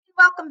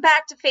Welcome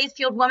back to Faith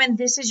Fueled Woman.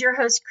 This is your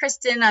host,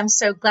 Kristen. I'm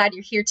so glad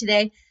you're here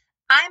today.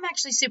 I'm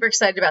actually super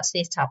excited about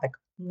today's topic.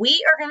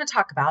 We are going to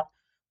talk about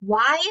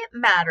why it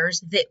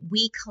matters that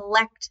we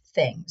collect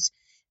things.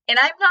 And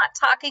I'm not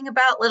talking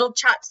about little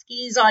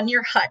tchotchkes on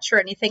your hutch or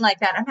anything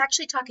like that. I'm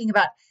actually talking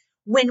about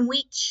when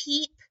we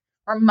keep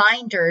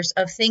reminders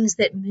of things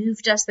that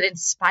moved us, that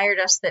inspired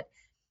us, that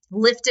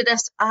lifted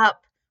us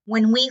up.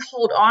 When we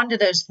hold on to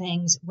those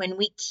things, when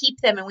we keep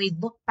them and we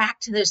look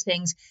back to those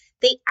things,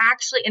 they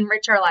actually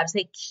enrich our lives.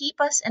 They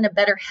keep us in a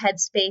better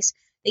headspace.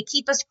 They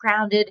keep us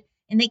grounded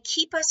and they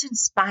keep us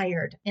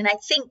inspired. And I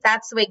think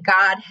that's the way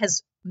God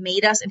has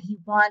made us and he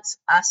wants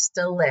us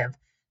to live.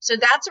 So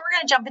that's what we're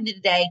going to jump into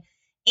today.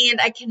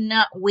 And I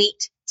cannot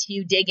wait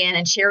to dig in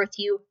and share with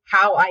you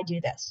how I do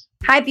this.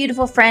 Hi,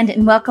 beautiful friend,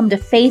 and welcome to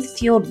Faith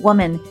Fueled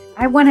Woman.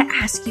 I want to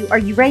ask you, are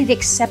you ready to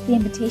accept the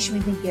invitation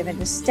we've been given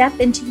to step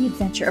into the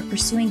adventure of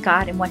pursuing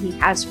God and what he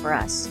has for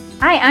us?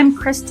 Hi, I'm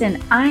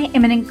Kristen. I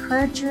am an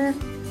encourager.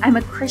 I'm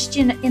a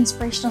Christian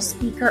inspirational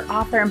speaker,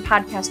 author, and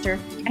podcaster.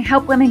 I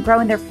help women grow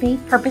in their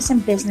faith, purpose,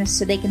 and business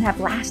so they can have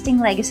lasting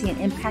legacy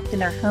and impact in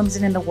their homes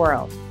and in the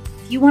world.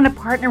 If you want to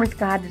partner with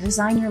God to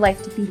design your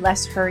life to be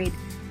less hurried,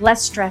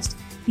 less stressed,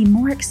 be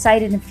more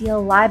excited, and feel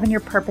alive in your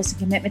purpose and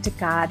commitment to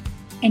God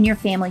and your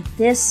family,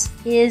 this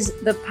is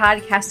the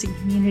podcasting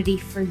community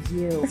for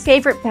you. Your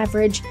favorite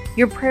beverage,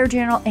 your prayer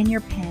journal, and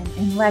your pen,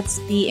 and let's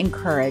be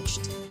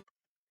encouraged.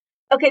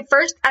 Okay,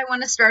 first I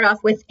want to start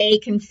off with a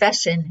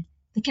confession.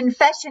 The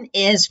confession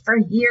is, for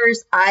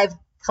years, I've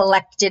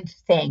collected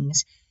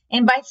things.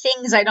 And by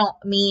things, I don't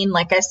mean,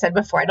 like I said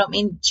before, I don't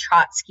mean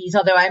tchotchkes,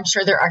 although I'm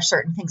sure there are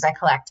certain things I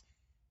collect.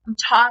 I'm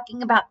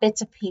talking about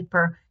bits of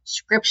paper,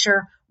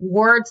 scripture,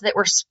 words that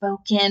were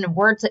spoken,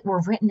 words that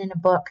were written in a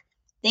book,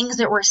 things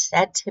that were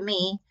said to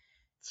me,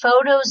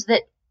 photos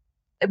that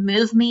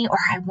move me or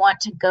I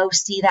want to go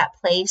see that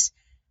place.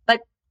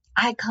 But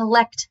I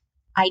collect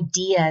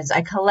ideas.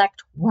 I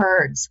collect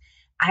words.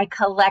 I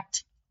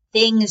collect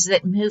things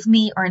that move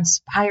me or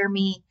inspire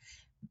me,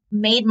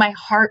 made my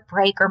heart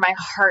break or my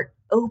heart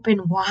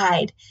open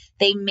wide.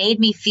 They made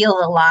me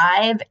feel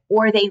alive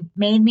or they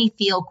made me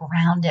feel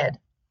grounded.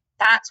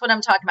 That's what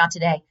I'm talking about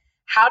today.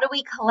 How do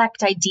we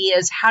collect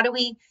ideas? How do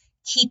we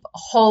keep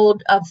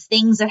hold of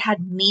things that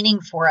had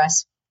meaning for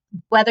us?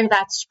 Whether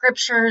that's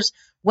scriptures,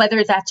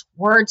 whether that's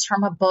words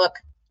from a book,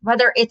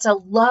 whether it's a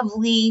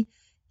lovely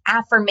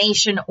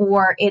affirmation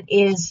or it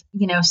is,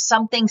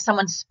 something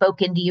someone's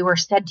spoken to you or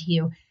said to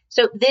you.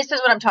 So this is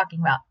what I'm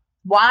talking about.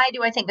 Why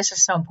do I think this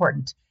is so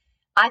important?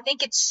 I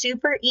think it's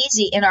super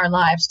easy in our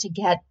lives to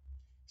get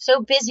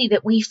so busy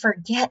that we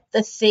forget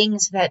the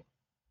things that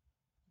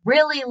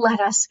really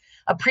let us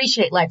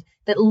appreciate life,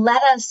 that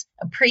let us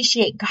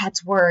appreciate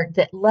God's word,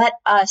 that let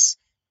us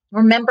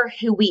remember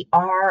who we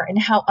are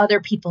and how other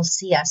people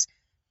see us.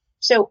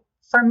 So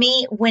for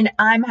me, when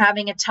I'm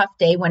having a tough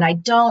day, when I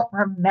don't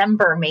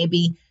remember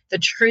maybe the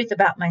truth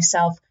about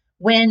myself,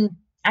 when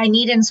I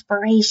need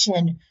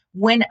inspiration,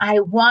 when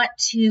I want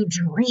to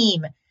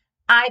dream,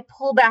 I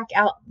pull back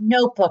out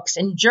notebooks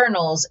and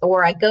journals,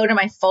 or I go to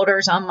my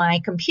folders on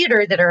my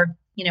computer that are,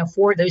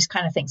 for those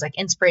kind of things like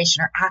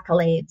inspiration or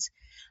accolades.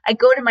 I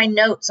go to my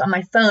notes on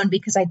my phone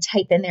because I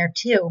type in there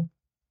too.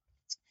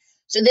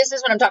 So this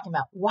is what I'm talking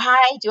about.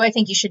 Why do I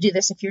think you should do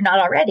this if you're not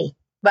already?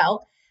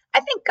 Well, I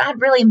think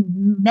God really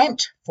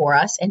meant for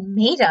us and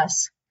made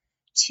us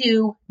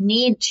to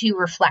need to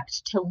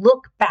reflect, to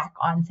look back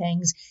on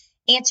things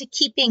and to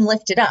keep being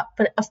lifted up.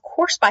 But of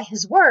course, by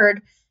his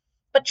word,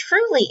 but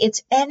truly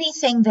it's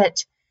anything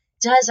that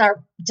does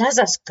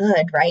us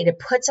good, right? It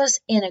puts us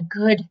in a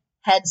good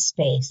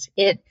headspace.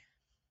 It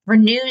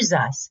renews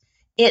us.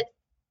 It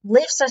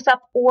lifts us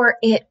up, or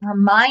it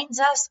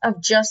reminds us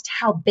of just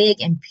how big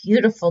and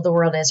beautiful the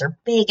world is, or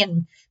big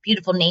and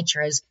beautiful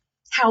nature is,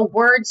 how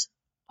words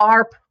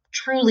are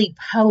truly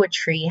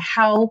poetry,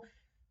 how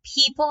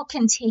people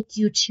can take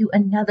you to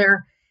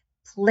another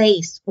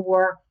place,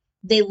 or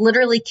they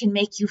literally can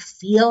make you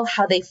feel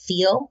how they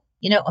feel,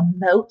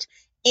 emote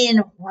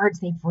in words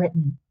they've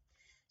written.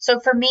 So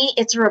for me,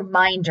 it's a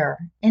reminder.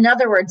 In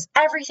other words,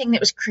 everything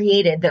that was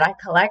created that I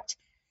collect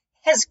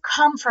has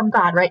come from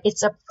God, right?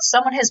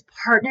 Someone has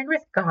partnered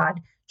with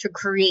God to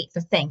create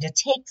the thing, to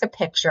take the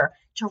picture,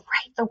 to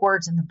write the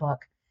words in the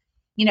book,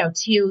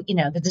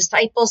 the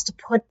disciples to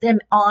put them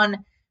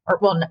on, or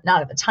well,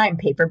 not at the time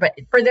paper, but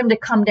for them to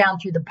come down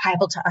through the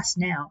Bible to us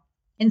now.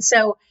 And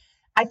so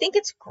I think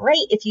it's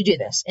great if you do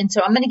this. And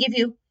so I'm going to give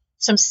you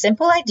some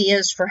simple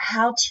ideas for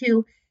how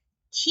to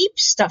keep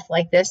stuff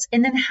like this.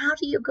 And then how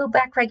do you go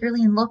back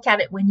regularly and look at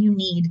it when you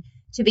need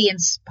to be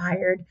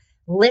inspired,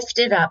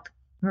 lifted up,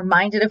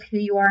 reminded of who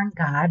you are in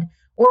God,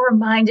 or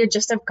reminded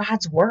just of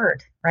God's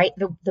word, right?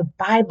 The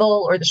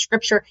Bible or the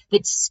scripture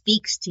that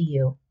speaks to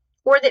you,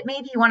 or that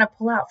maybe you want to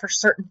pull out for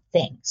certain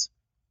things.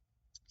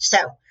 So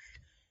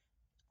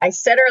I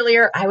said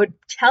earlier, I would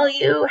tell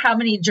you how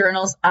many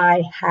journals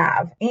I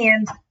have.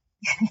 And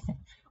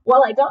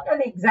while I don't know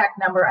the exact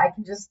number, I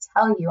can just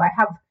tell you I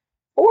have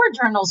 4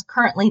 journals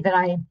currently that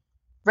I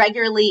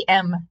regularly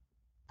am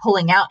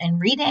pulling out and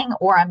reading,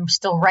 or I'm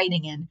still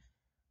writing in.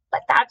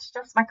 but that's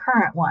just my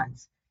current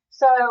ones.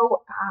 So,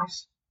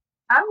 gosh,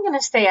 I'm going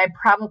to say I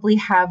probably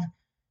have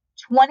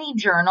 20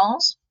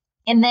 journals,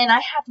 and then I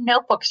have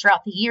notebooks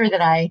throughout the year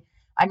that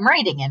I'm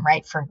writing in,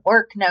 right? For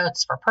work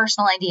notes, for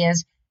personal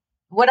ideas.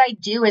 What I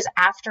do is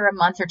after a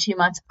month or 2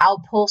 months, I'll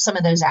pull some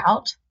of those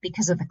out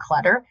because of the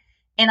clutter,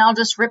 and I'll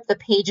just rip the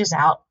pages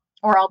out,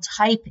 or I'll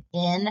type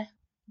in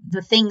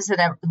the things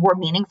that were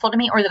meaningful to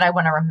me or that I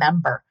want to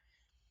remember.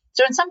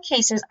 So in some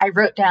cases, I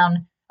wrote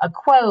down a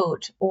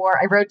quote or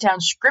I wrote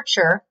down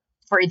scripture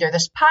for either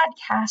this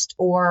podcast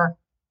or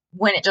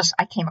when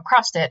I came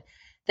across it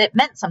that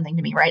meant something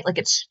to me, right? Like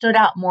it stood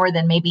out more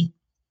than maybe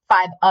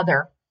 5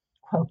 other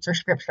quotes or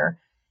scripture.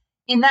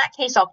 In that case, I'll